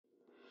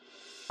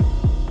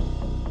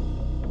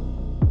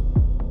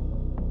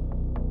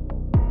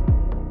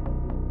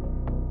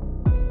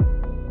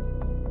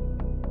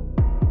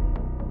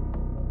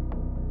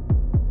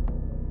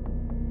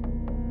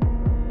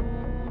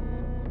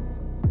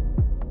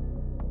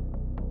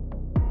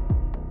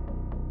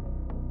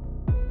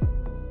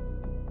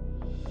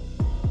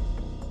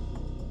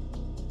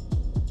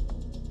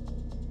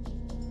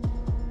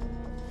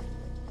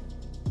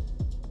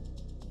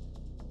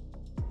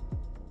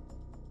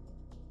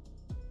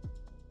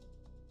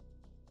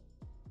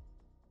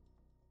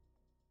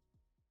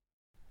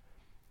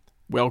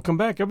Welcome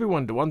back,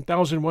 everyone, to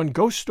 1001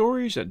 Ghost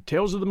Stories and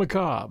Tales of the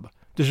Macabre.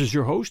 This is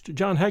your host,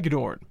 John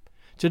Hagedorn.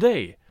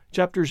 Today,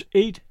 Chapters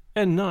 8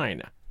 and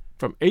 9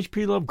 from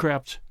H.P.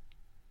 Lovecraft's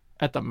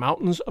At the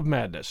Mountains of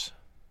Madness.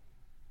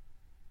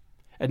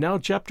 And now,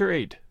 Chapter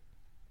 8.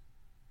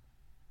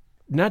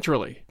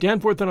 Naturally,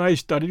 Danforth and I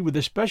studied with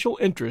a special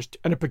interest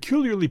and a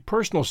peculiarly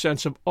personal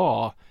sense of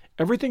awe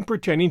everything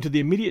pertaining to the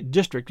immediate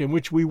district in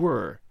which we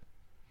were.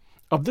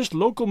 Of this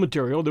local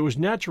material there was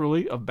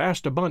naturally a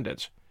vast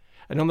abundance,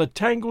 and on the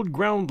tangled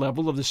ground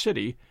level of the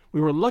city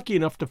we were lucky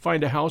enough to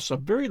find a house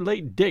of very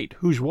late date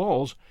whose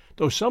walls,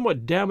 though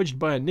somewhat damaged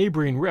by a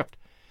neighboring rift,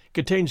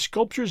 contained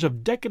sculptures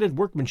of decadent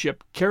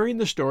workmanship carrying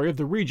the story of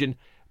the region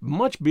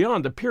much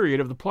beyond the period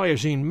of the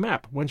Pliocene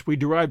map whence we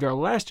derived our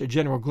last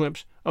general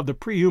glimpse of the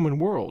pre-human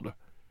world.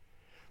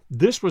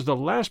 This was the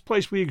last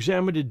place we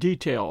examined in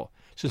detail,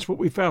 since what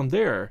we found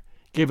there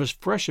gave us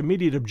fresh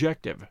immediate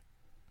objective.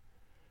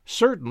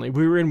 Certainly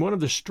we were in one of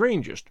the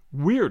strangest,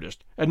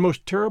 weirdest, and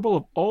most terrible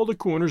of all the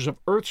corners of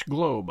Earth's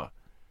globe.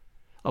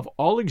 Of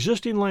all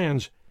existing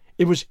lands,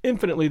 it was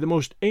infinitely the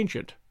most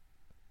ancient.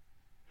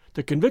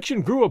 The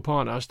conviction grew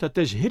upon us that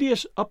this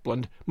hideous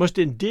upland must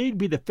indeed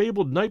be the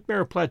fabled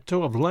nightmare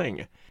plateau of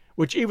Leng,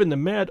 which even the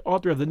mad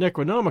author of the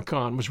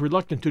Necronomicon was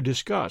reluctant to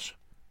discuss.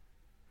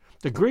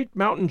 The great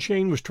mountain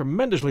chain was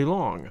tremendously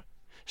long,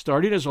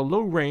 starting as a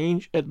low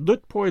range at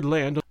Lutpoid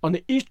Land on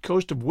the east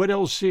coast of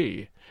Weddell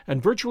Sea,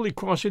 and virtually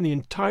crossing the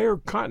entire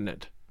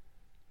continent.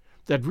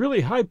 That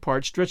really high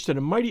part stretched in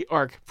a mighty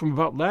arc from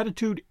about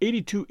latitude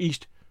 82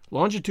 east,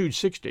 longitude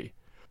 60,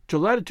 to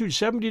latitude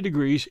 70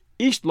 degrees,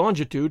 east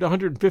longitude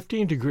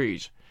 115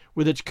 degrees,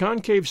 with its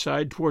concave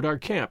side toward our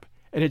camp,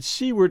 and its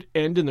seaward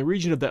end in the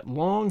region of that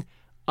long,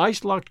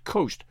 ice-locked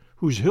coast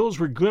whose hills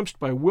were glimpsed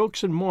by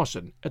Wilkes and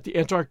Mawson at the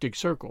Antarctic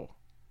Circle.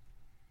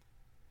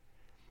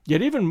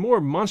 Yet even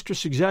more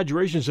monstrous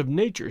exaggerations of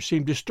nature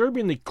seem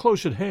disturbingly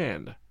close at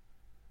hand.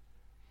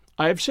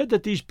 I have said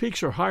that these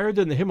peaks are higher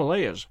than the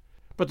Himalayas,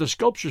 but the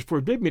sculptures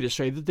forbid me to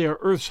say that they are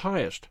Earth's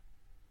highest.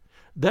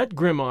 That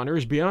grim honor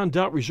is beyond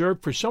doubt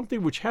reserved for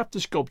something which half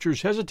the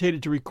sculptures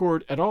hesitated to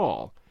record at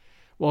all,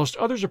 whilst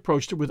others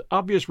approached it with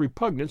obvious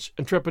repugnance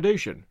and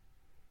trepidation.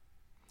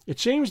 It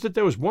seems that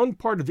there was one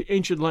part of the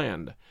ancient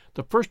land,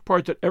 the first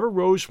part that ever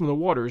rose from the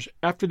waters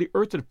after the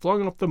earth had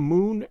flung off the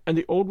moon and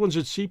the old ones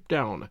had seeped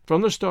down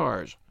from the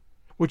stars,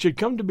 which had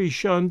come to be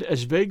shunned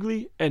as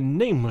vaguely and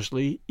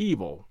namelessly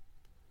evil.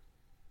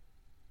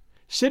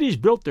 Cities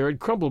built there had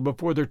crumbled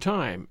before their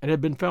time and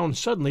had been found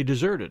suddenly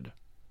deserted.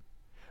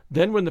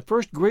 Then, when the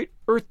first great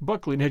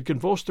earth-buckling had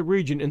convulsed the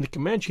region in the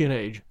Comanchean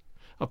age,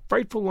 a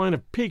frightful line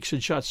of peaks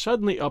had shot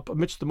suddenly up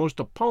amidst the most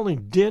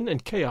appalling din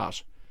and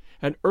chaos,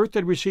 and earth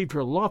had received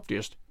her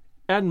loftiest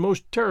and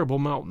most terrible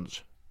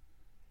mountains.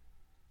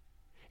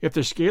 If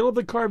the scale of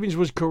the carvings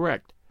was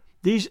correct,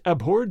 these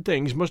abhorred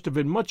things must have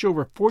been much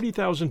over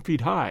 40,000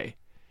 feet high,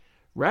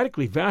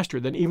 radically vaster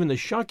than even the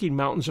shocking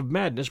mountains of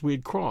madness we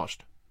had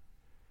crossed.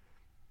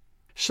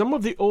 Some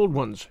of the old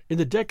ones, in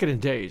the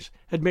decadent days,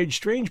 had made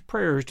strange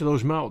prayers to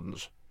those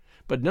mountains,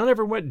 but none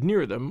ever went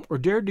near them or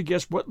dared to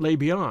guess what lay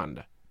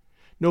beyond.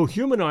 No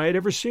human eye had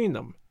ever seen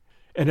them,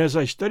 and as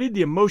I studied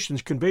the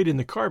emotions conveyed in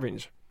the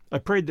carvings, I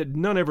prayed that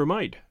none ever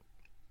might.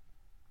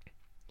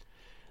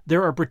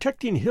 There are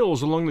protecting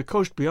hills along the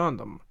coast beyond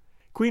them,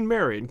 Queen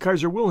Mary and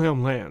Kaiser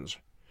Wilhelm lands,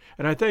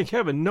 and I thank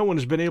heaven no one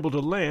has been able to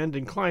land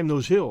and climb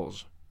those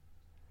hills.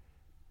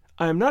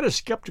 I am not as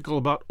skeptical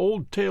about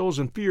old tales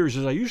and fears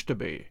as I used to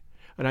be,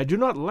 and I do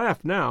not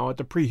laugh now at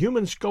the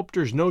pre-human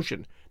sculptor's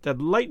notion that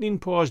lightning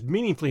paused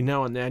meaningfully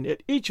now and then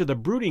at each of the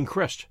brooding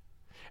crests,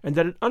 and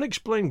that an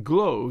unexplained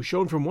glow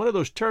shone from one of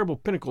those terrible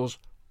pinnacles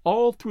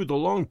all through the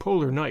long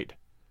polar night.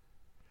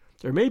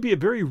 There may be a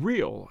very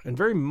real and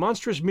very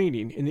monstrous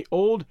meaning in the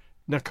old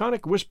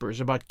Nakonic whispers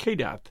about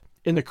Kadath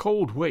in the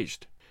cold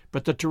waste,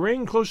 but the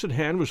terrain close at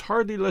hand was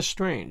hardly less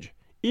strange,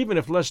 even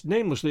if less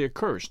namelessly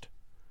accursed.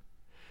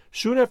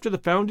 Soon after the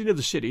founding of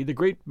the city, the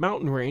great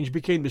mountain range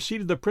became the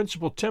seat of the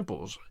principal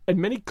temples, and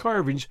many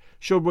carvings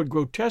showed what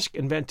grotesque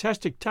and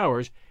fantastic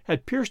towers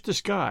had pierced the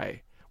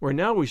sky, where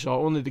now we saw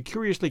only the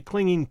curiously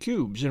clinging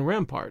cubes and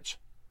ramparts.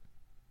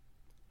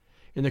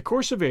 In the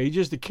course of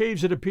ages the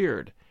caves had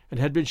appeared, and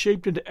had been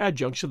shaped into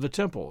adjuncts of the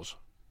temples.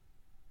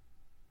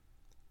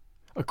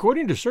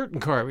 According to certain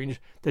carvings,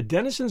 the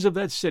denizens of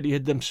that city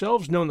had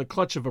themselves known the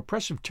clutch of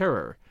oppressive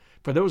terror,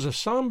 for there was a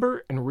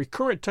somber and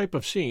recurrent type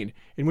of scene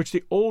in which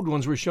the old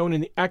ones were shown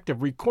in the act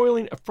of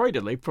recoiling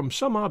affrightedly from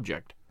some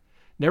object,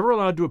 never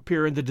allowed to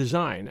appear in the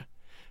design,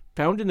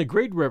 found in the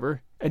great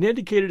river and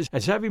indicated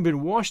as having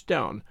been washed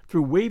down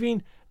through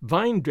waving,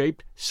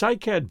 vine-draped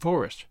cycad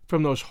forests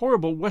from those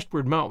horrible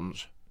westward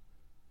mountains.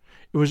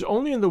 It was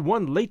only in the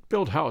one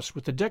late-built house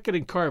with the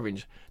decadent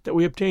carvings that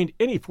we obtained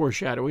any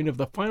foreshadowing of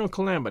the final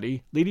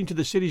calamity leading to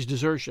the city's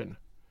desertion.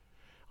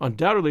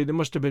 Undoubtedly there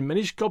must have been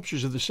many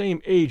sculptures of the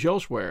same age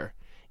elsewhere,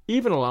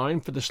 even allowing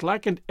for the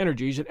slackened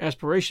energies and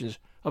aspirations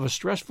of a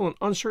stressful and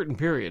uncertain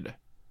period.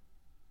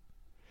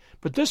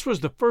 But this was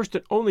the first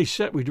and only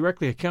set we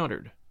directly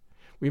encountered.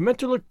 We meant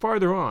to look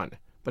farther on,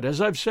 but as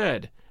I've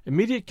said,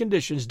 immediate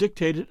conditions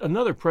dictated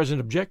another present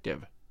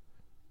objective.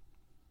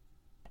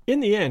 In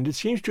the end, it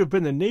seems to have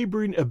been the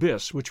neighboring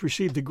abyss which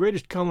received the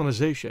greatest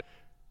colonization.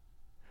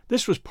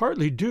 This was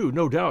partly due,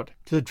 no doubt,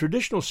 to the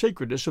traditional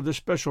sacredness of this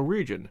special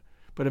region,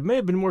 but it may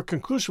have been more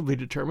conclusively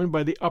determined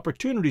by the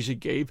opportunities it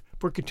gave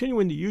for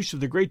continuing the use of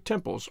the great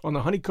temples on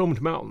the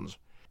honeycombed mountains,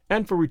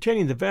 and for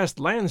retaining the vast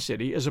land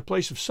city as a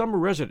place of summer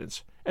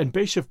residence and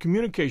base of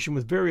communication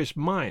with various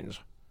mines.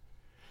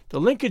 The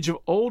linkage of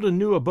old and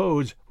new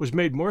abodes was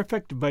made more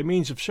effective by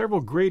means of several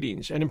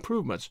gratings and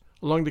improvements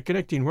along the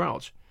connecting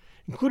routes,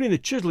 including the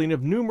chiseling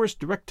of numerous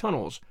direct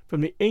tunnels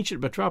from the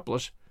ancient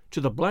metropolis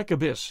to the Black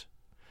Abyss,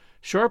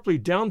 sharply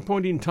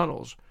down-pointing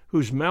tunnels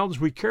whose mouths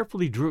we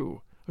carefully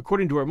drew,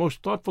 according to our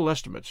most thoughtful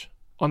estimates,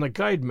 on the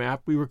guide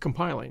map we were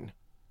compiling.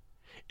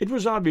 It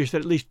was obvious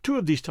that at least 2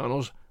 of these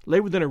tunnels lay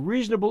within a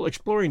reasonable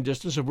exploring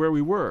distance of where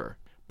we were,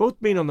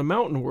 both being on the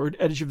mountainward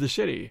edge of the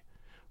city,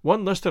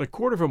 one less than a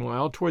quarter of a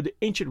mile toward the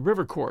ancient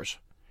river course,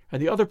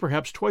 and the other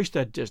perhaps twice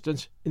that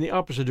distance in the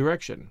opposite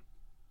direction.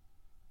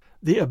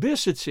 The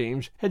abyss, it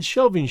seems, had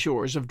shelving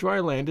shores of dry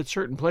land at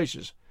certain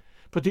places,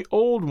 but the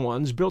old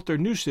ones built their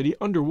new city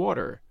under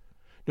water,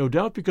 no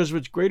doubt because of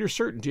its greater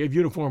certainty of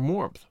uniform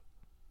warmth.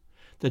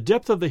 The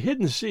depth of the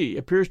hidden sea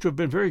appears to have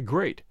been very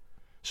great,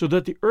 so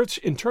that the earth's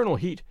internal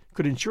heat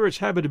could ensure its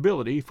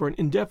habitability for an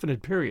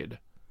indefinite period.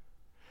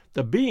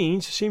 The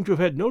beings seem to have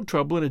had no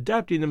trouble in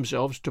adapting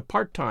themselves to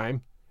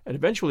part-time, and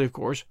eventually, of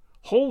course,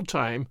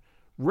 whole-time,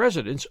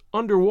 residence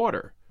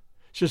underwater,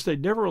 since they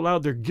never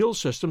allowed their gill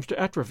systems to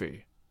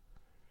atrophy.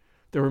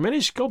 There were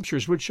many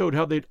sculptures which showed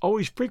how they'd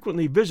always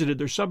frequently visited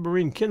their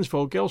submarine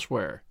kinsfolk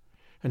elsewhere,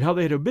 and how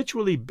they had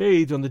habitually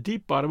bathed on the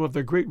deep bottom of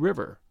their great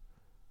river.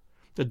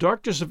 The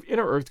darkness of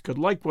inner earth could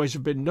likewise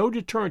have been no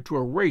deterrent to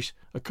a race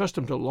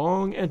accustomed to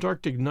long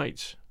Antarctic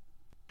nights.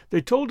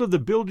 They told of the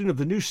building of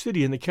the new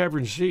city in the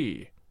cavern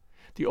sea.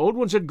 The old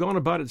ones had gone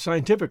about it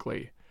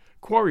scientifically,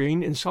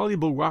 quarrying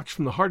insoluble rocks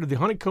from the heart of the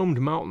honeycombed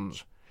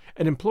mountains,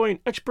 and employing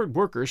expert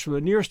workers from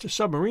the nearest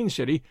submarine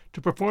city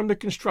to perform the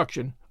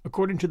construction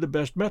according to the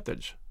best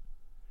methods.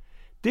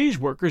 These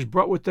workers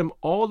brought with them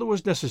all that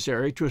was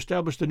necessary to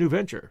establish the new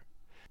venture: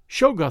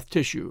 Shoggoth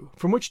tissue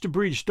from which to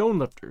breed stone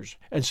lifters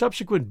and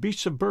subsequent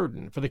beasts of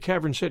burden for the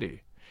cavern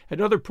city,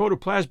 and other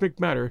protoplasmic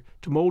matter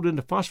to mold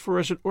into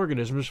phosphorescent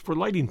organisms for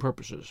lighting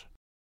purposes.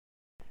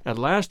 At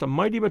last a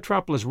mighty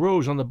metropolis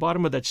rose on the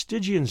bottom of that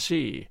Stygian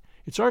sea,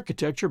 its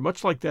architecture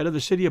much like that of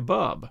the city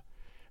above,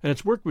 and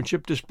its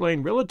workmanship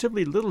displaying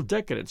relatively little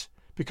decadence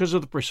because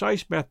of the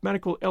precise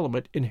mathematical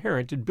element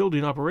inherent in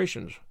building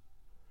operations.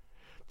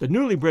 The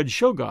newly bred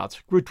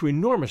Shoggoths grew to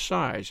enormous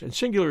size and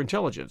singular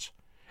intelligence,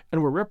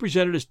 and were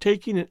represented as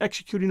taking and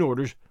executing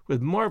orders with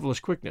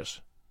marvelous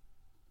quickness.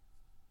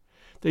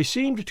 They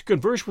seemed to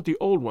converse with the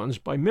old ones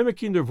by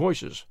mimicking their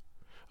voices,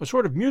 a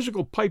sort of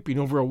musical piping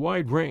over a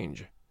wide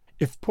range,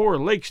 if poor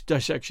Lake's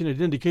dissection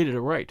had indicated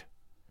aright,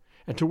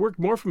 and to work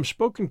more from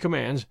spoken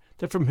commands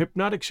than from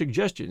hypnotic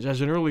suggestions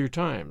as in earlier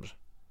times.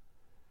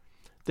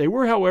 They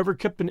were, however,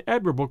 kept in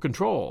admirable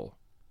control.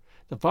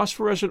 The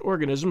phosphorescent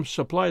organisms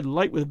supplied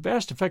light with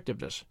vast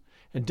effectiveness,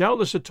 and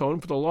doubtless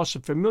atoned for the loss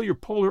of familiar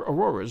polar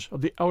auroras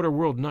of the outer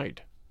world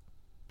night.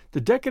 The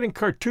decadent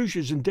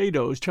cartouches and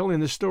dados telling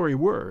this story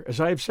were,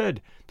 as I have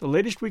said, the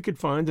latest we could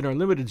find in our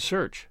limited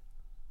search.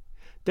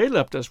 They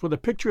left us with a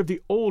picture of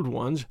the old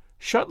ones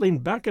shuttling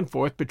back and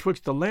forth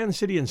betwixt the land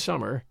city in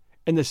summer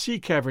and the sea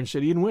cavern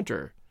city in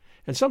winter,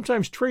 and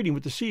sometimes trading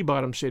with the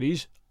sea-bottom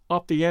cities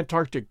off the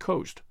Antarctic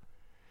coast.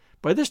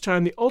 By this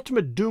time the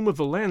ultimate doom of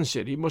the land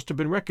city must have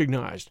been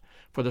recognized,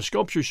 for the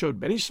sculpture showed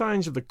many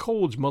signs of the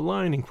cold's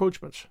malign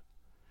encroachments.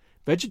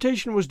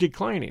 Vegetation was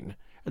declining,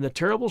 and the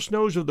terrible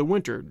snows of the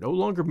winter no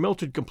longer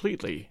melted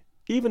completely,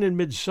 even in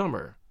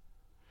midsummer.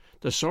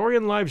 The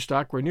saurian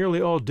livestock were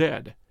nearly all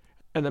dead,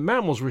 and the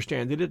mammals were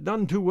standing it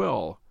none too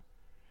well.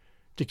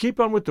 To keep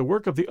on with the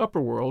work of the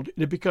upper world, it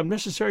had become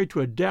necessary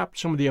to adapt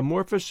some of the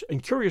amorphous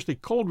and curiously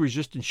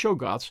cold-resistant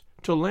Shoggoths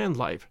to land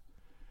life,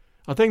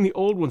 a thing the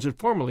old ones had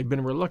formerly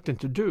been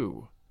reluctant to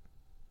do.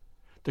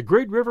 The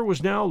great river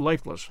was now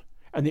lifeless,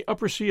 and the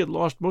upper sea had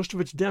lost most of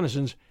its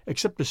denizens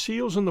except the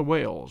seals and the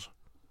whales.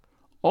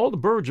 All the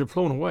birds had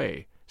flown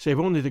away, save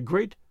only the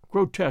great,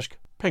 grotesque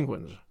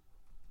penguins.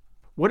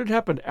 What had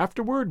happened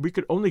afterward we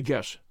could only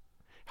guess.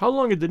 How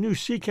long had the new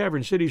sea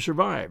cavern city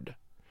survived?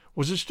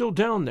 Was it still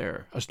down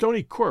there, a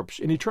stony corpse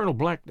in eternal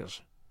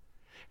blackness?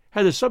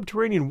 Had the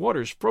subterranean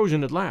waters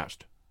frozen at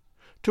last?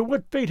 To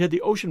what fate had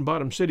the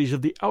ocean-bottom cities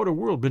of the outer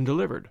world been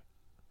delivered?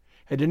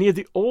 Had any of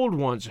the old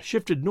ones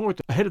shifted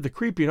north ahead of the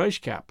creeping ice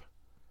cap?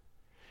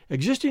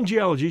 Existing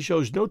geology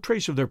shows no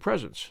trace of their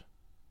presence.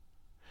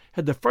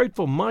 Had the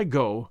frightful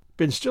Mygo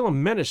been still a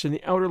menace in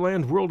the outer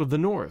land world of the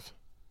north?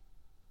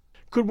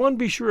 Could one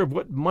be sure of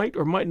what might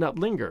or might not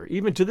linger,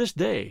 even to this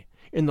day,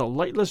 in the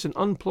lightless and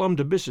unplumbed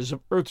abysses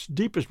of Earth's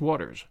deepest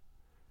waters?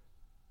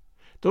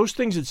 Those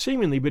things had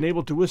seemingly been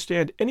able to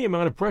withstand any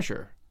amount of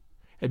pressure,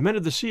 and men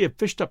of the sea have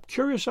fished up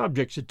curious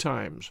objects at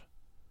times.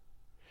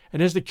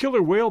 And has the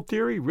killer whale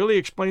theory really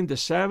explained the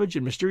savage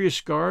and mysterious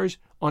scars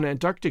on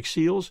Antarctic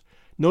seals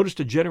noticed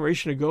a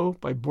generation ago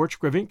by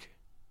Borchgrevink?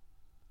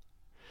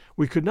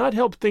 We could not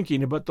help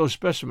thinking about those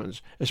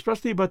specimens,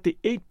 especially about the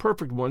 8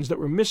 perfect ones that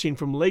were missing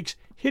from Lake's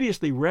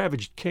hideously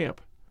ravaged camp.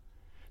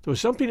 There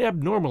was something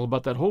abnormal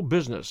about that whole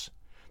business.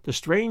 The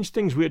strange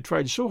things we had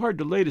tried so hard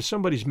to lay to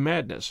somebody's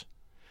madness.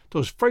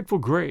 Those frightful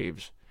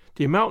graves,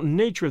 the amount and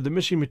nature of the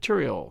missing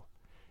material,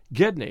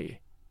 Gedney,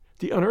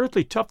 the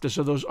unearthly toughness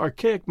of those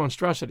archaic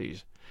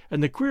monstrosities,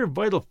 and the queer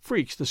vital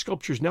freaks the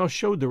sculptures now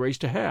showed the race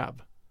to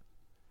have.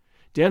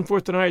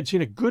 Danforth and I had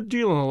seen a good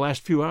deal in the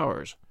last few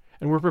hours,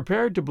 and were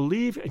prepared to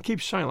believe and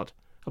keep silent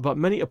about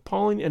many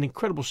appalling and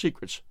incredible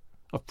secrets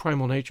of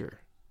primal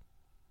nature.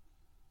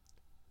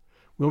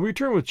 We'll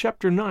return with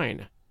Chapter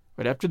 9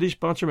 right after these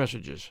sponsor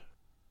messages.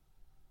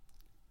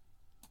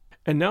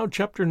 And now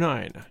Chapter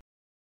 9.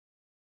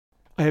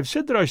 I have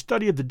said that our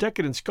study of the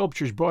decadent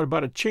sculptures brought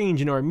about a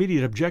change in our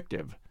immediate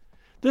objective.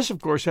 This,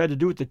 of course, had to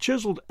do with the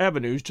chiseled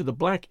avenues to the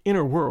black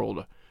inner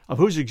world, of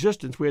whose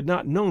existence we had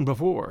not known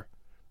before,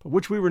 but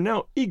which we were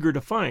now eager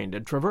to find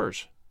and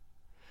traverse.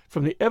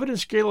 From the evident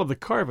scale of the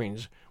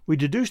carvings, we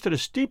deduced that a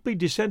steeply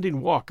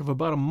descending walk of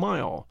about a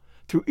mile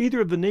through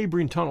either of the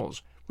neighboring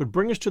tunnels would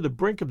bring us to the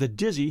brink of the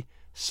dizzy,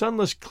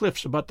 sunless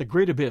cliffs about the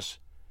great abyss,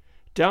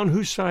 down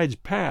whose sides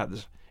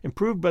paths,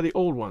 improved by the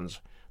old ones,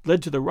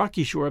 led to the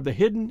rocky shore of the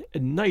hidden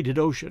and nighted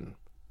ocean.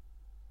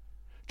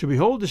 To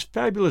behold this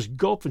fabulous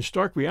gulf in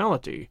stark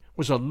reality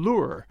was a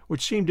lure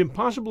which seemed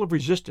impossible of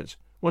resistance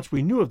once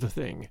we knew of the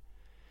thing.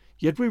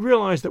 Yet we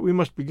realized that we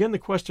must begin the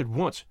quest at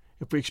once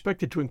if we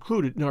expected to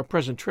include it in our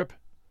present trip.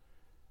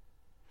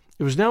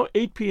 It was now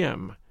 8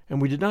 p.m.,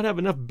 and we did not have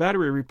enough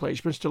battery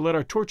replacements to let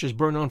our torches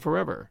burn on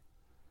forever.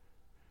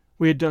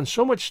 We had done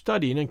so much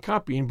studying and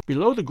copying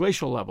below the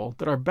glacial level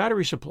that our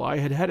battery supply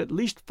had had at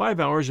least 5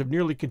 hours of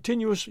nearly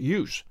continuous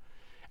use,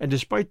 and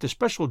despite the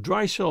special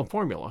dry cell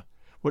formula,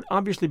 would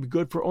obviously be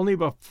good for only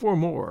about 4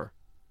 more.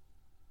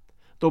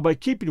 Though by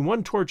keeping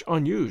one torch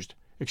unused,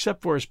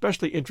 except for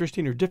especially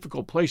interesting or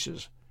difficult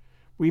places,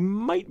 we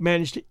might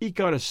manage to eke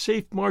out a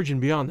safe margin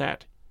beyond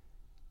that.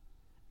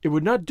 It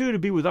would not do to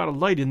be without a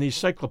light in these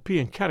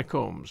cyclopean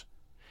catacombs.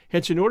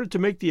 Hence, in order to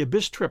make the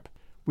abyss trip,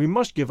 we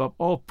must give up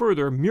all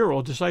further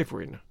mural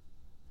deciphering.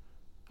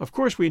 Of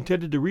course, we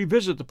intended to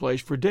revisit the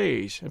place for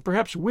days and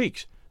perhaps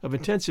weeks of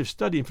intensive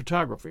study and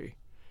photography,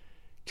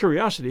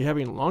 curiosity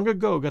having long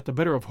ago got the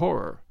better of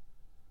horror.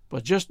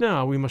 But just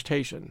now we must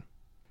hasten.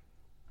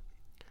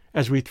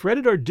 As we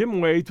threaded our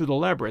dim way through the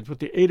labyrinth with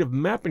the aid of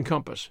map and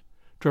compass,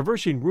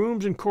 traversing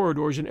rooms and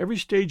corridors in every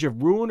stage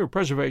of ruin or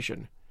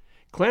preservation,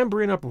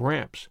 clambering up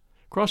ramps,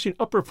 crossing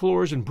upper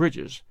floors and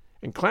bridges,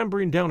 and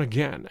clambering down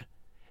again,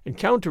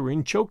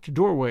 encountering choked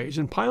doorways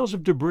and piles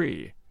of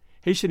debris,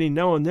 hastening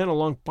now and then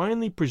along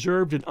finely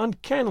preserved and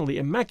uncannily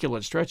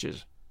immaculate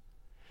stretches,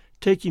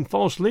 taking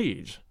false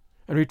leads,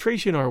 and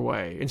retracing our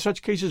way, in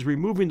such cases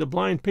removing the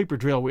blind paper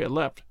trail we had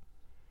left,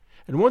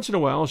 and once in a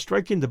while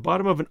striking the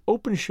bottom of an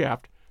open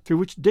shaft through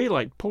which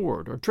daylight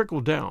poured or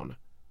trickled down.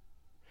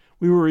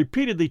 We were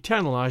repeatedly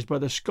tantalized by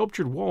the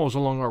sculptured walls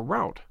along our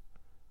route.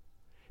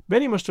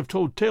 Many must have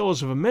told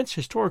tales of immense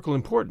historical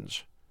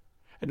importance,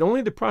 and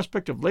only the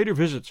prospect of later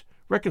visits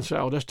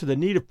reconciled us to the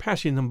need of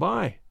passing them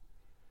by.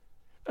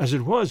 As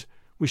it was,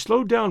 we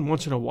slowed down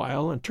once in a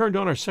while and turned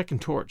on our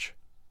second torch.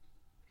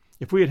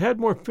 If we had had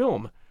more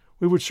film,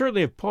 we would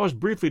certainly have paused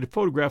briefly to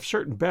photograph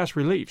certain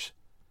bas-reliefs,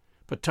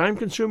 but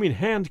time-consuming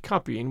hand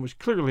copying was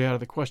clearly out of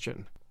the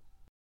question.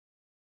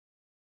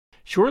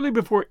 Shortly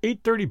before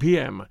 8:30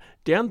 p.m.,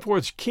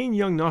 Danforth's keen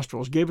young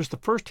nostrils gave us the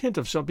first hint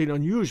of something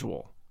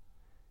unusual.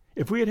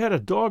 If we had had a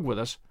dog with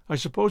us, I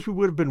suppose we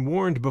would have been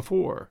warned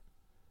before.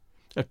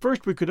 At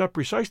first we could not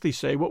precisely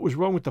say what was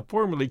wrong with the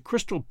formerly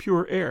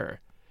crystal-pure air,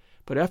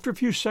 but after a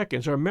few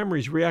seconds our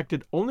memories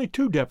reacted only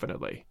too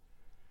definitely.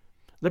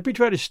 Let me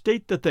try to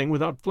state the thing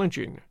without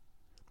flinching.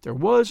 There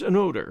was an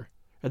odor,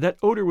 and that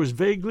odor was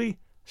vaguely,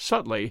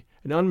 subtly,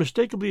 and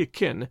unmistakably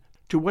akin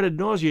to what had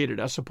nauseated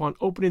us upon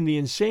opening the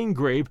insane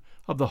grave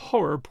of the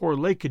horror poor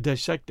Lake had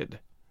dissected.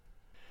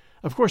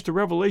 Of course, the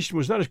revelation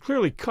was not as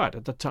clearly cut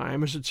at the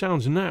time as it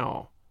sounds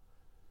now.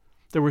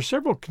 There were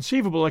several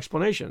conceivable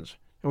explanations,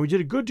 and we did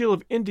a good deal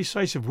of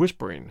indecisive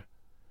whispering.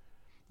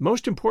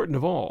 Most important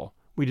of all,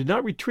 we did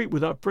not retreat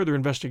without further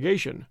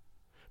investigation,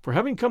 for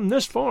having come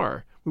this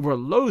far, we were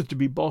loath to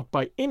be balked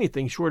by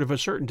anything short of a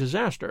certain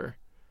disaster.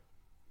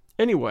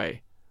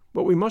 Anyway,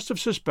 what we must have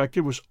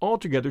suspected was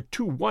altogether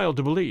too wild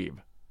to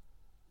believe.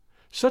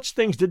 Such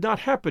things did not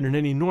happen in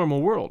any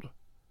normal world.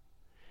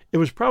 It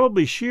was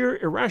probably sheer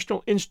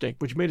irrational instinct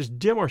which made us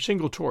dim our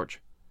single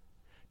torch,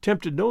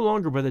 tempted no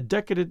longer by the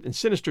decadent and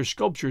sinister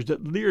sculptures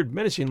that leered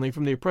menacingly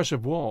from the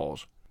oppressive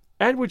walls,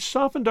 and which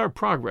softened our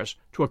progress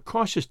to a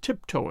cautious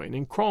tiptoeing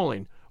and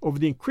crawling over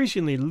the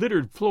increasingly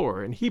littered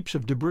floor and heaps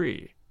of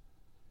debris.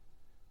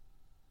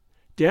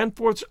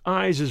 Danforth's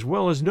eyes as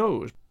well as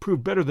nose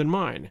proved better than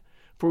mine,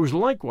 for it was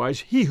likewise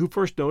he who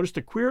first noticed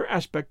the queer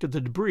aspect of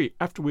the debris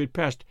after we had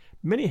passed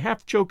many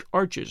half-choked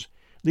arches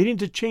leading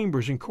to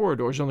chambers and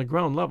corridors on the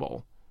ground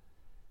level.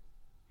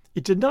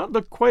 It did not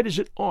look quite as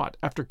it ought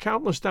after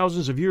countless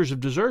thousands of years of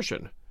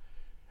desertion,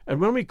 and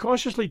when we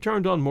cautiously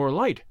turned on more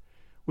light,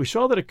 we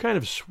saw that a kind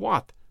of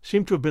swath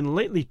seemed to have been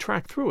lately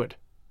tracked through it.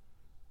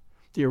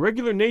 The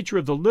irregular nature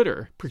of the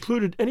litter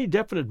precluded any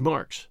definite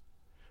marks,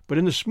 but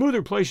in the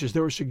smoother places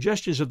there were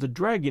suggestions of the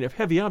dragging of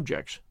heavy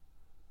objects.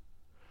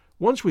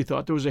 Once we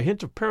thought there was a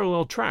hint of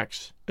parallel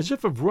tracks, as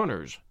if of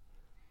runners.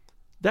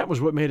 That was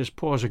what made us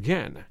pause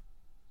again.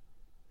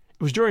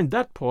 It was during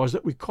that pause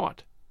that we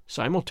caught,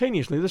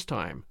 simultaneously this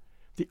time,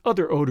 the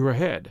other odor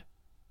ahead.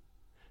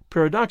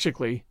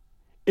 Paradoxically,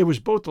 it was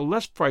both a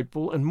less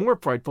frightful and more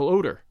frightful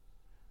odor,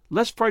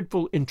 less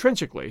frightful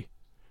intrinsically,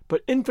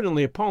 but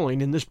infinitely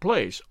appalling in this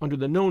place under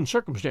the known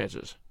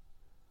circumstances.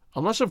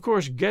 Unless, of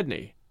course,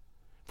 Gedney,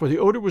 for the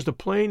odor was the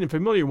plain and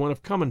familiar one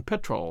of common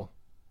petrol,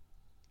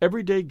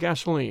 everyday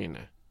gasoline.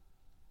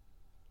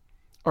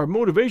 Our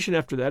motivation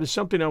after that is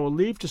something I will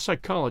leave to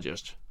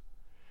psychologists.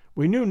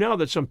 We knew now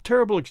that some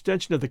terrible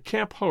extension of the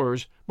camp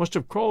horrors must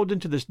have crawled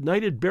into this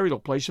nighted burial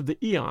place of the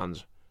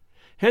eons,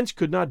 hence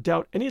could not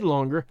doubt any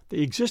longer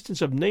the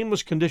existence of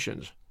nameless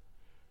conditions,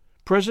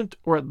 present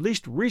or at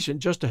least recent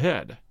just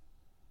ahead.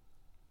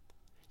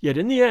 Yet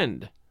in the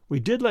end, we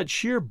did let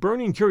sheer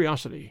burning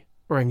curiosity,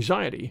 or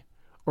anxiety,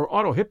 or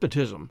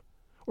auto-hypnotism,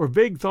 or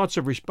vague thoughts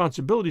of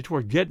responsibility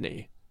toward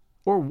Gedney,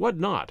 or what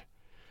not,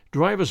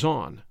 drive us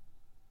on.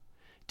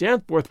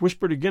 Danforth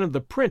whispered again of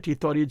the print he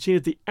thought he had seen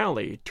at the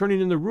alley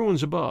turning in the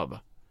ruins above,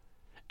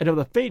 and of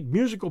the faint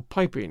musical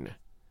piping,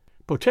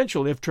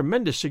 potentially of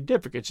tremendous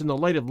significance in the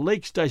light of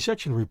Lake's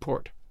dissection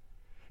report,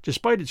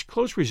 despite its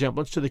close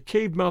resemblance to the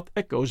cave-mouth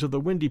echoes of the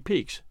windy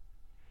peaks,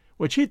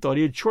 which he thought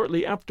he had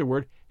shortly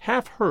afterward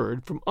half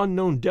heard from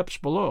unknown depths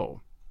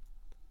below.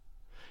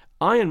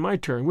 I, in my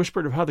turn,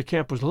 whispered of how the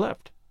camp was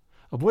left,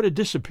 of what had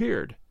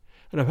disappeared,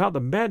 and of how the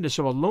madness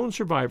of a lone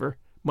survivor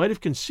might have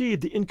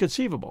conceived the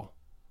inconceivable.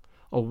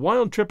 A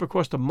wild trip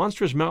across the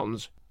monstrous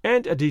mountains,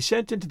 and a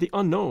descent into the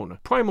unknown,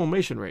 primal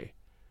masonry.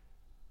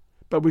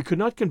 But we could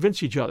not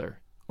convince each other,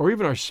 or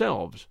even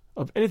ourselves,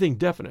 of anything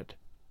definite.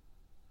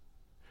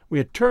 We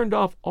had turned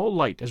off all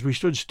light as we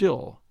stood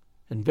still,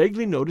 and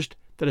vaguely noticed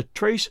that a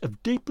trace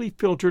of deeply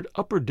filtered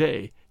upper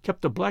day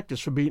kept the blackness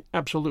from being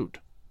absolute.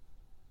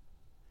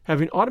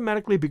 Having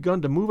automatically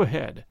begun to move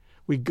ahead,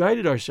 we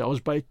guided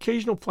ourselves by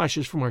occasional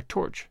flashes from our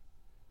torch.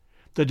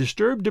 The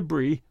disturbed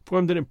debris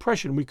formed an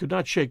impression we could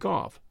not shake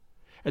off,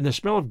 and the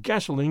smell of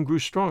gasoline grew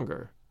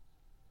stronger.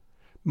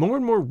 More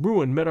and more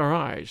ruin met our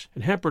eyes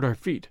and hampered our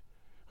feet,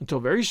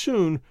 until very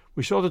soon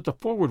we saw that the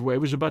forward way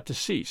was about to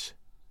cease.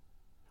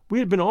 We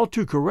had been all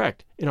too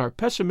correct in our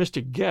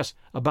pessimistic guess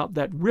about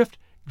that rift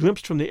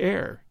glimpsed from the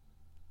air.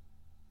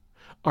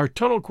 Our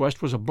tunnel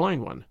quest was a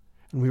blind one,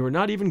 and we were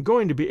not even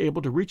going to be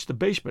able to reach the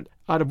basement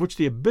out of which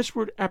the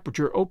abyssward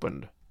aperture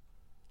opened.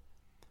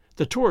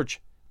 The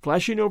torch,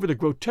 flashing over the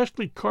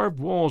grotesquely carved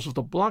walls of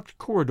the blocked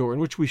corridor in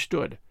which we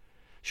stood,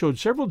 showed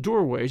several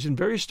doorways in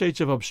various states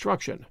of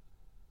obstruction,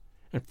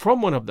 and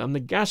from one of them the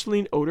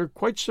gasoline odor,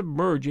 quite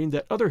submerging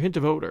that other hint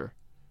of odor,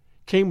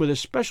 came with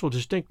especial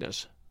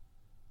distinctness.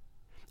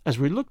 As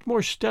we looked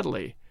more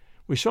steadily,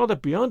 we saw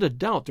that beyond a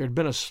doubt there had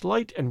been a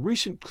slight and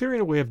recent clearing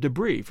away of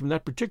debris from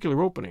that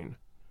particular opening.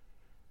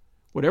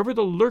 Whatever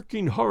the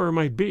lurking horror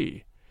might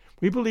be,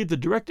 we believed the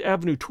direct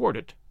avenue toward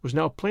it was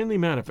now plainly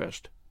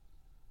manifest.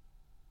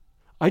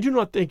 I do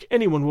not think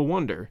anyone will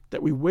wonder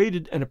that we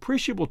waited an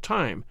appreciable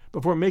time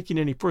before making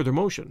any further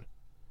motion,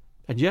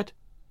 and yet,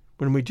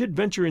 when we did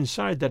venture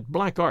inside that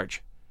black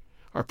arch,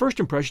 our first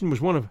impression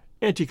was one of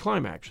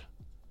anticlimax.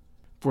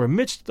 For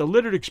amidst the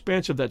littered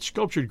expanse of that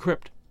sculptured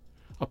crypt,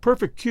 a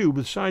perfect cube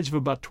with sides of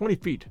about 20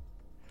 feet,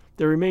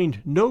 there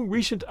remained no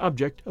recent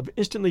object of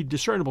instantly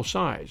discernible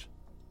size,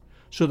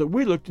 so that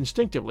we looked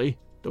instinctively,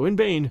 though in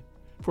vain,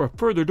 for a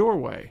further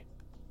doorway.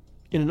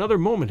 In another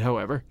moment,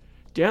 however,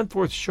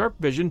 Danforth's sharp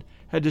vision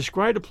had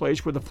descried a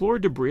place where the floor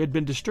debris had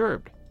been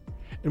disturbed,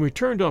 and we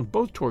turned on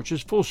both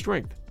torches full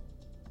strength,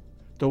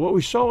 though what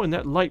we saw in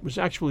that light was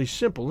actually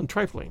simple and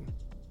trifling.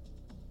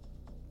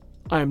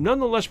 I am none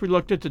the less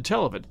reluctant to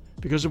tell of it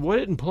because of what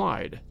it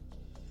implied.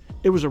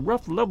 It was a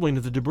rough leveling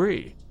of the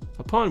debris,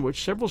 upon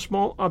which several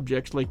small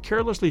objects lay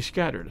carelessly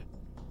scattered,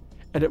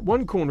 and at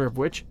one corner of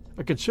which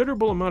a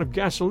considerable amount of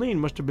gasoline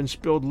must have been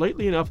spilled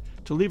lately enough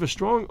to leave a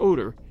strong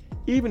odor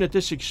even at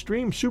this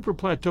extreme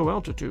super-plateau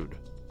altitude.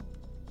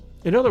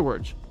 In other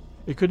words,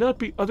 it could not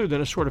be other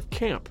than a sort of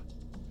camp,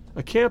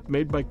 a camp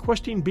made by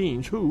questing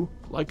beings who,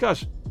 like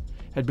us,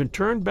 had been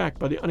turned back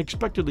by the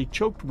unexpectedly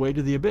choked way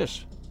to the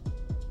abyss.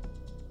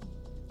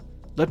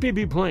 Let me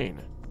be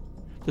plain.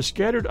 The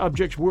scattered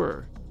objects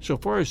were, so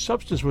far as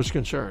substance was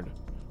concerned,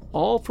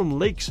 all from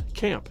Lake's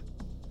camp,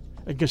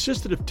 and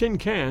consisted of tin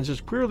cans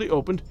as queerly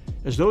opened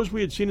as those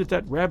we had seen at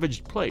that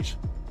ravaged place,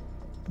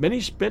 many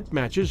spent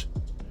matches,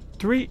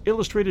 3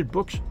 illustrated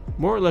books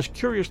more or less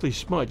curiously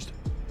smudged,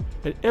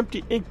 an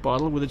empty ink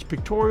bottle with its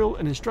pictorial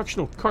and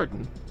instructional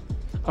carton,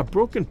 a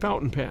broken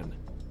fountain pen,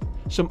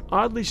 some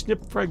oddly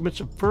snipped fragments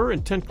of fur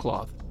and tent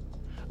cloth,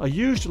 a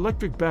used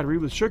electric battery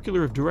with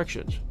circular of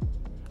directions,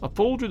 a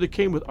folder that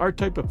came with our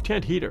type of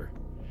tent heater,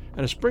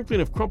 and a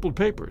sprinkling of crumpled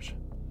papers.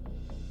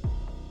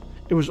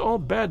 It was all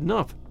bad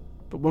enough,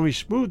 but when we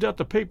smoothed out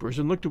the papers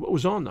and looked at what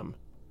was on them,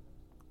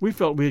 we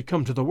felt we had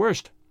come to the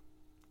worst.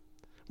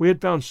 We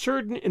had found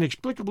certain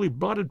inexplicably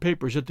blotted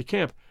papers at the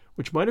camp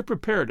which might have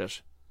prepared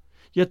us,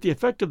 yet the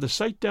effect of the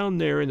sight down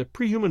there in the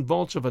prehuman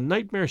vaults of a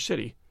nightmare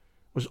city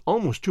was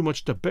almost too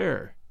much to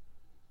bear.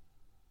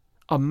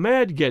 A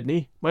mad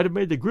Gedney might have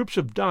made the groups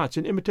of dots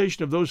in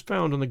imitation of those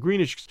found on the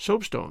greenish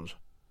soapstones,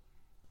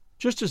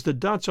 just as the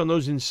dots on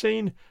those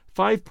insane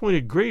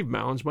five-pointed grave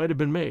mounds might have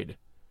been made,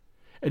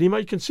 and he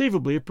might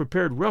conceivably have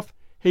prepared rough,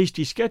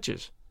 hasty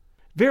sketches,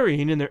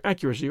 varying in their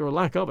accuracy or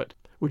lack of it,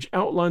 which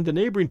outlined the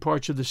neighboring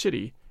parts of the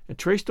city and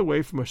traced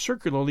away from a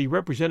circularly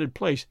represented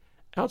place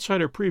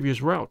outside our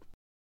previous route,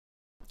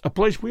 a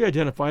place we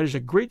identified as a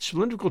great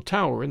cylindrical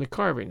tower in the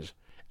carvings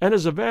and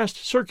as a vast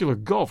circular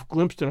gulf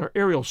glimpsed in our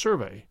aerial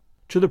survey,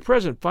 to the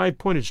present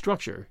five-pointed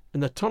structure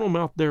and the tunnel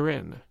mouth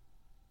therein.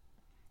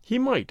 He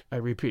might, I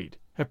repeat,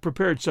 have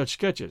prepared such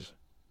sketches,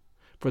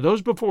 for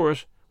those before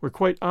us were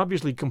quite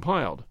obviously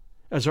compiled,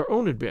 as our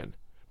own had been,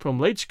 from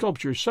late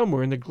sculptures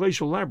somewhere in the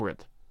glacial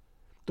labyrinth,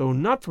 though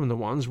not from the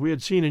ones we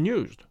had seen and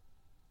used.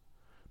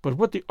 But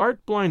what the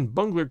art-blind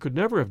bungler could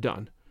never have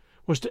done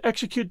was to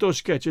execute those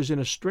sketches in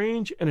a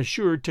strange and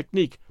assured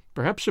technique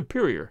perhaps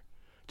superior,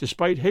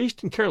 despite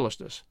haste and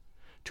carelessness,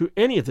 to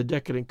any of the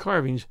decadent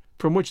carvings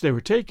from which they were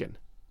taken,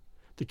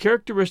 the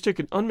characteristic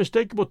and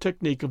unmistakable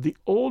technique of the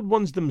old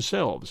ones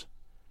themselves,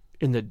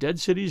 in the dead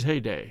city's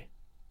heyday.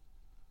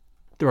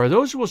 There are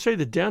those who will say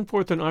that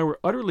Danforth and I were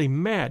utterly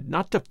mad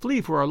not to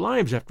flee for our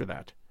lives after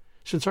that,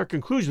 since our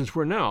conclusions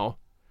were now,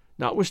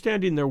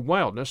 notwithstanding their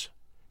wildness,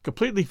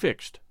 completely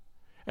fixed,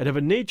 and of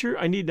a nature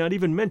I need not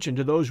even mention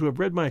to those who have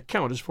read my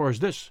account as far as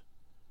this.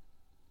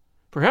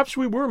 Perhaps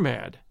we were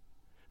mad,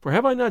 for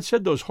have I not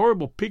said those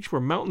horrible peaks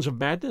were mountains of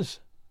madness?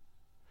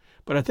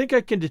 But I think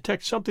I can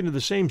detect something of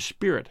the same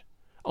spirit,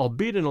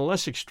 albeit in a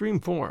less extreme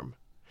form,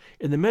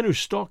 in the men who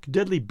stalk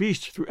deadly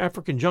beasts through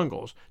African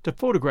jungles to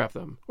photograph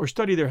them or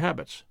study their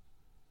habits.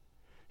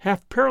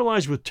 Half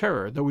paralyzed with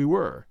terror though we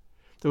were,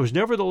 there was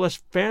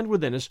nevertheless fanned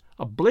within us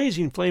a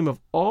blazing flame of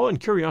awe and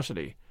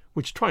curiosity,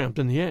 which triumphed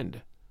in the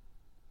end.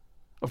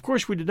 Of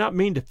course we did not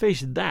mean to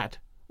face that,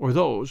 or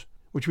those,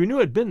 which we knew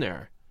had been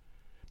there,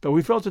 but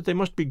we felt that they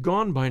must be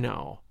gone by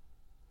now.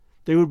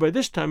 They would by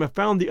this time have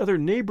found the other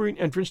neighboring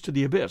entrance to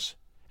the abyss,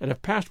 and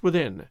have passed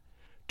within,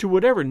 to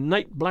whatever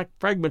night-black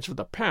fragments of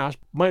the past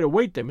might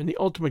await them in the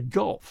ultimate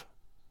gulf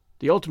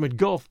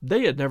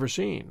they had never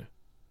seen.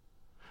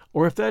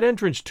 Or if that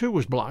entrance too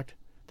was blocked,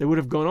 they would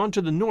have gone on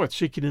to the north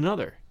seeking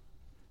another.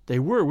 They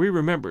were, we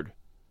remembered,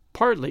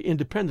 partly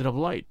independent of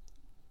light.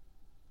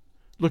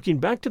 Looking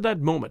back to that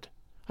moment,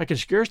 I can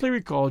scarcely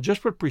recall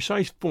just what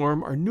precise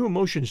form our new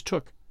emotions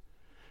took,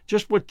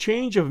 just what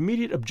change of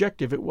immediate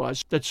objective it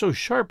was that so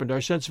sharpened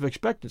our sense of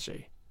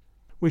expectancy.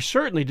 We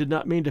certainly did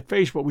not mean to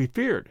face what we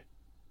feared.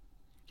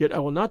 Yet I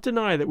will not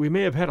deny that we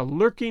may have had a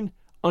lurking,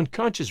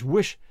 unconscious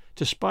wish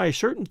to spy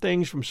certain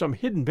things from some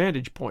hidden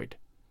vantage point.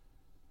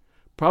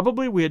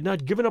 Probably we had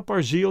not given up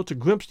our zeal to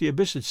glimpse the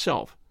abyss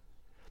itself,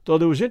 though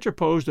there was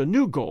interposed a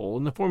new goal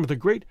in the form of the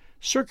great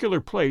circular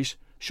place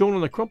shown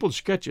on the crumpled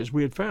sketches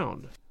we had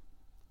found.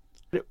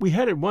 We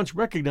had at once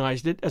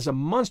recognized it as a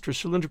monstrous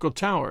cylindrical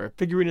tower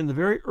figuring in the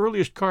very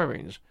earliest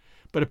carvings,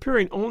 but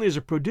appearing only as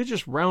a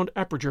prodigious round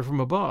aperture from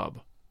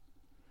above.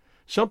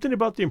 Something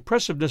about the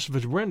impressiveness of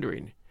its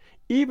rendering,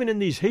 even in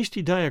these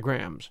hasty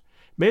diagrams,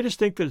 made us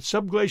think that its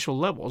subglacial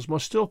levels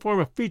must still form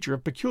a feature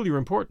of peculiar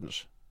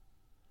importance.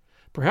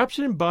 Perhaps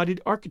it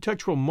embodied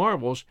architectural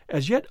marvels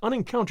as yet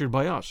unencountered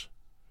by us.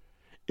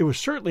 It was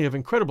certainly of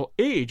incredible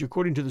age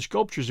according to the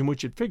sculptures in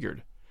which it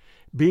figured,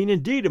 being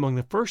indeed among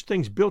the first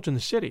things built in the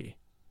city.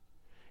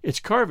 Its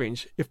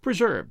carvings, if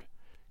preserved,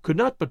 could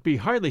not but be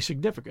highly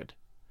significant.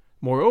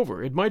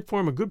 Moreover, it might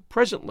form a good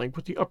present link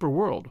with the upper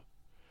world,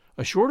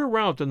 a shorter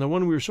route than the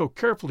one we were so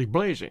carefully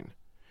blazing,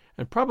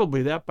 and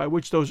probably that by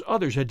which those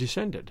others had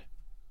descended.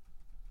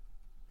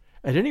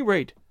 At any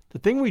rate, the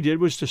thing we did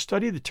was to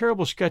study the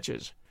terrible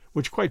sketches,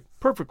 which quite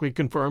perfectly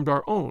confirmed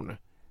our own,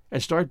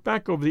 and start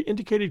back over the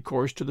indicated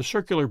course to the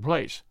circular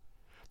place,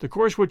 the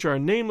course which our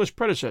nameless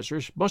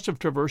predecessors must have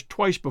traversed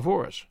twice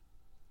before us.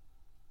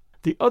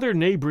 The other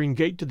neighboring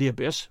gate to the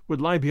abyss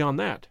would lie beyond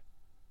that.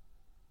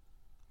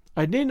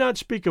 I need not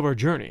speak of our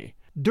journey,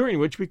 during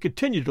which we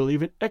continued to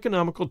leave an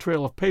economical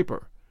trail of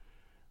paper,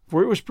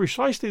 for it was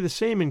precisely the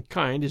same in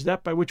kind as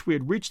that by which we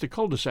had reached the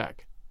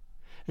cul-de-sac,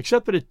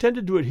 except that it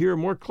tended to adhere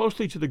more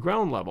closely to the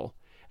ground level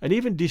and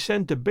even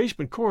descend to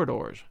basement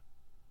corridors.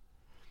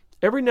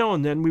 Every now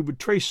and then we would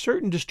trace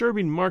certain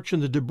disturbing marks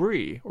in the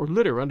debris or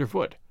litter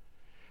underfoot,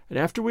 and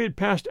after we had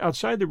passed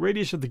outside the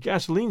radius of the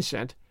gasoline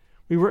scent,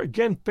 we were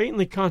again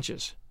faintly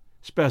conscious,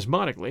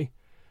 spasmodically,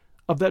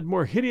 of that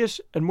more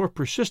hideous and more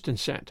persistent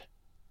scent.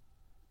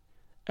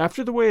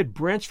 After the way had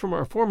branched from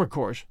our former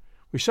course,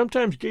 we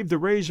sometimes gave the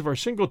rays of our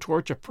single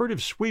torch a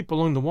furtive sweep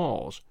along the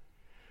walls,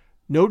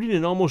 noting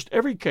in almost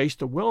every case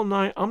the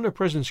well-nigh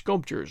omnipresent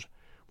sculptures,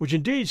 which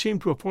indeed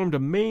seemed to have formed a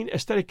main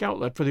aesthetic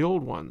outlet for the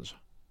old ones.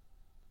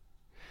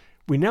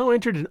 We now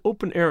entered an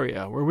open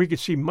area where we could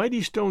see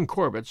mighty stone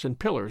corbettes and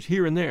pillars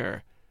here and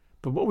there,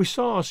 but what we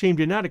saw seemed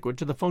inadequate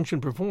to the function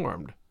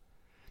performed.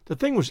 The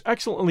thing was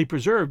excellently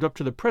preserved up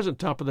to the present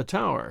top of the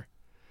tower,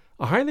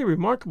 a highly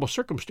remarkable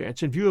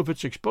circumstance in view of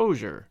its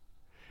exposure,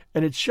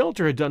 and its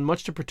shelter had done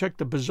much to protect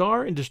the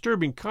bizarre and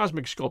disturbing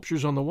cosmic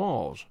sculptures on the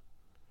walls.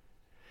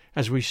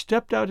 As we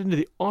stepped out into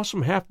the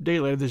awesome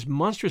half-daylight of this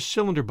monstrous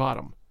cylinder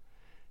bottom,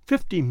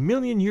 50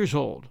 million years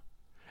old,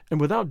 and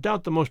without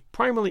doubt the most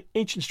primally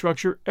ancient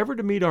structure ever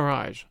to meet our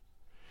eyes,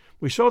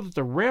 we saw that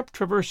the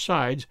ramp-traversed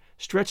sides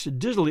stretched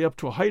dizzily up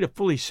to a height of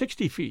fully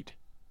 60 feet.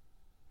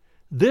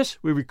 This,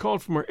 we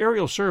recalled from our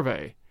aerial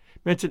survey,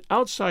 meant an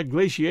outside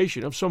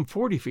glaciation of some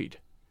 40 feet,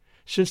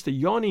 since the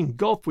yawning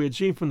gulf we had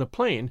seen from the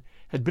plain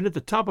had been at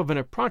the top of an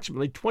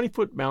approximately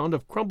 20-foot mound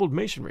of crumbled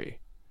masonry,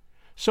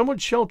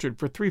 somewhat sheltered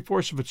for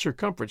 3/4 of its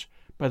circumference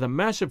by the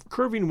massive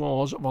curving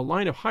walls of a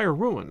line of higher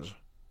ruins.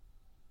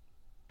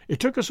 It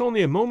took us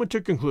only a moment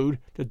to conclude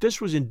that this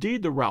was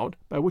indeed the route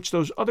by which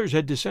those others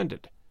had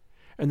descended,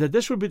 and that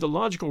this would be the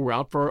logical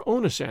route for our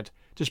own ascent,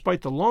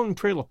 despite the long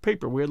trail of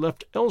paper we had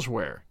left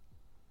elsewhere.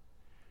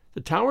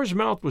 The tower's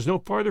mouth was no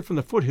farther from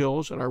the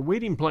foothills and our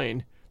waiting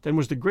plain than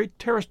was the great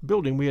terraced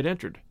building we had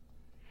entered,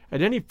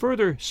 and any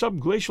further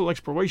subglacial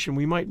exploration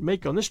we might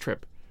make on this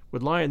trip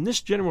would lie in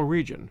this general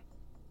region.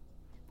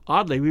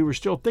 Oddly, we were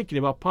still thinking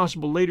about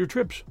possible later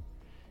trips,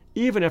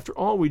 even after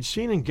all we'd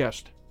seen and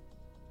guessed.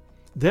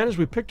 Then, as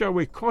we picked our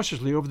way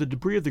cautiously over the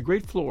debris of the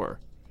great floor,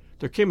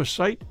 there came a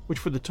sight which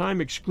for the time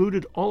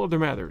excluded all other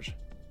matters.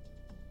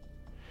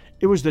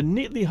 It was the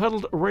neatly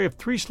huddled array of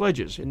 3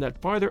 sledges in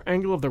that farther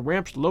angle of the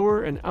ramp's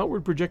lower and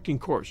outward projecting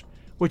course,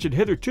 which had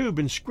hitherto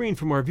been screened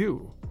from our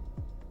view.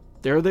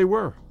 There they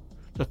were,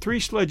 the 3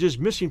 sledges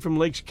missing from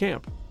Lake's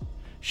camp,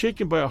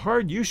 shaken by a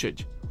hard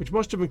usage which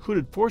must have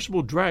included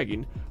forcible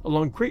dragging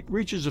along great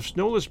reaches of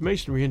snowless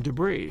masonry and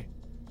debris,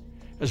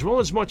 as well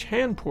as much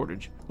hand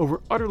portage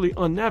over utterly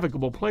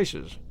unnavigable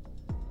places.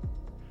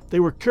 They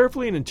were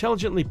carefully and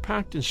intelligently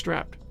packed and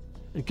strapped,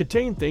 and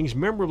contained things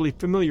memorably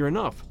familiar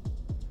enough: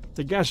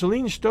 the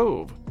gasoline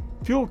stove,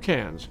 fuel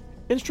cans,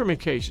 instrument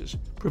cases,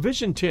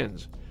 provision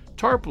tins,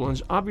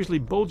 tarpaulins obviously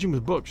bulging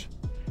with books,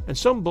 and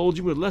some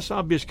bulging with less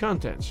obvious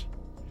contents.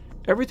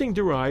 Everything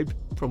derived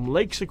from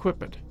Lake's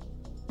equipment.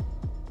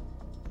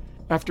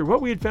 After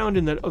what we had found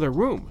in that other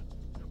room,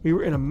 we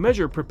were in a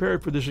measure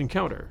prepared for this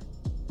encounter.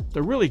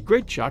 The really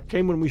great shock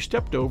came when we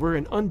stepped over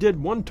and undid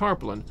one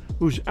tarpaulin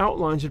whose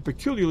outlines had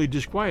peculiarly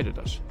disquieted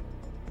us.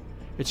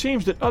 It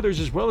seems that others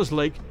as well as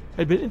Lake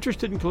had been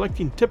interested in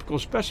collecting typical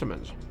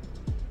specimens,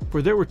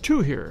 for there were 2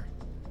 here,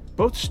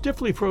 both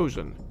stiffly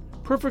frozen,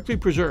 perfectly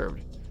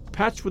preserved,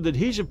 patched with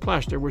adhesive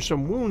plaster where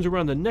some wounds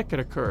around the neck had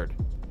occurred,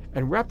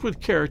 and wrapped with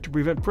care to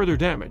prevent further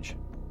damage.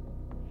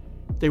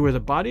 They were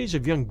the bodies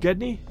of young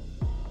Gedney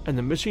and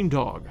the missing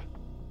dog.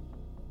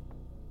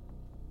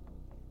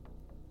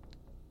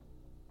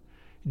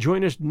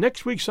 Join us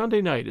next week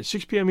Sunday night at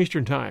 6 p.m.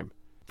 Eastern Time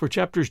for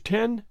chapters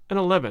 10 and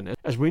 11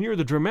 as we near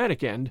the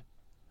dramatic end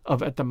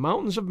of At the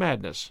Mountains of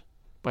Madness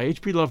by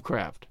H.P.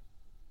 Lovecraft.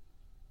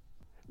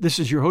 This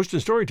is your host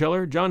and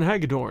storyteller, John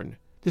Hagedorn.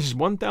 This is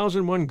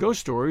 1001 Ghost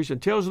Stories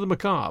and Tales of the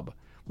Macabre.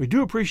 We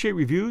do appreciate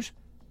reviews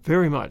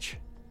very much.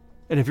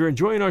 And if you're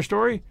enjoying our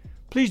story,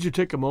 please do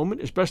take a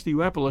moment, especially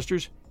you Apple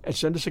listeners, and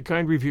send us a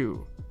kind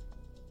review.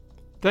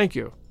 Thank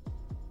you.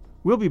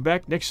 We'll be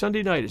back next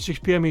Sunday night at 6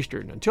 p.m.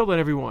 Eastern. Until then,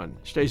 everyone,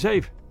 stay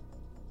safe,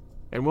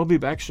 and we'll be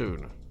back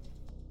soon.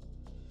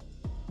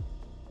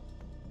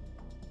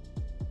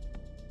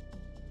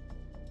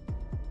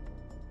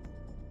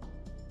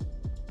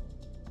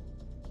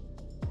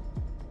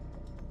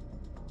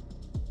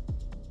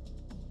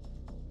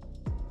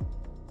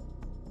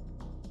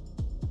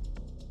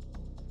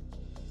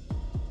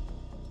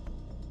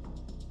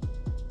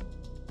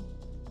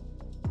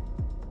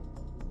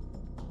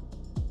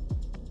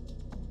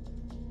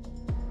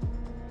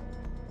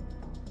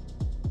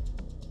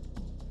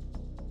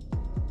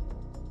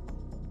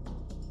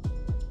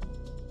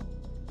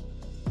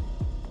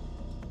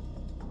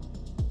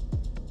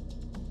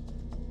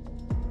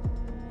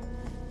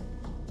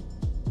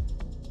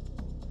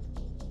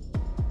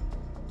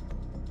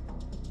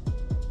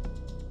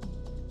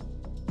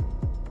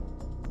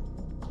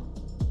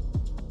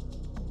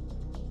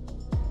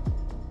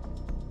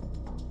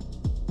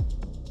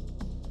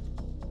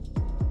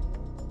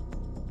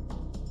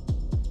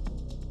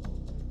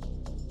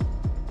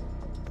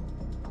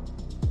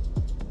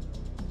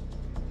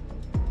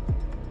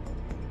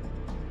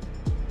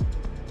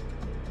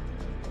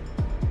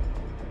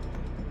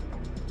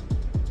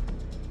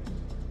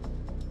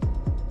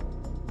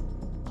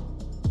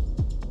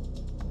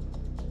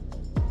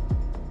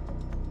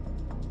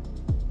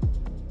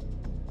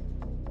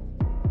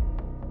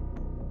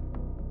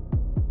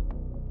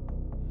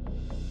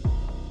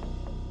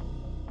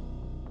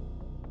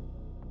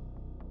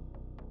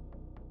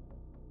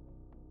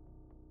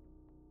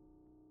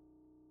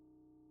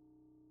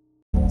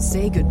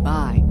 Say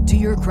goodbye to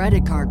your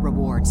credit card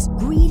rewards.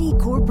 Greedy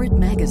corporate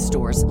mega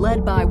stores,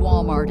 led by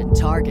Walmart and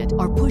Target,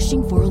 are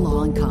pushing for a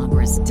law in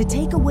Congress to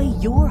take away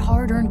your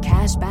hard-earned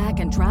cash back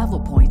and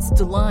travel points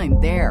to line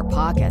their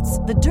pockets.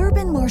 The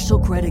Durbin-Marshall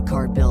credit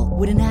card bill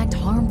would enact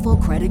harmful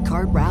credit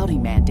card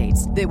routing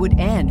mandates that would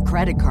end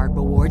credit card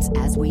rewards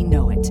as we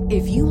know it.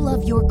 If you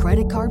love your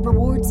credit card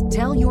rewards,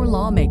 tell your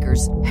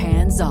lawmakers,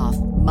 hands off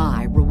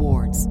my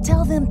rewards.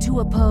 Tell them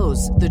to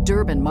oppose the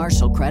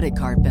Durbin-Marshall credit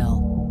card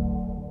bill.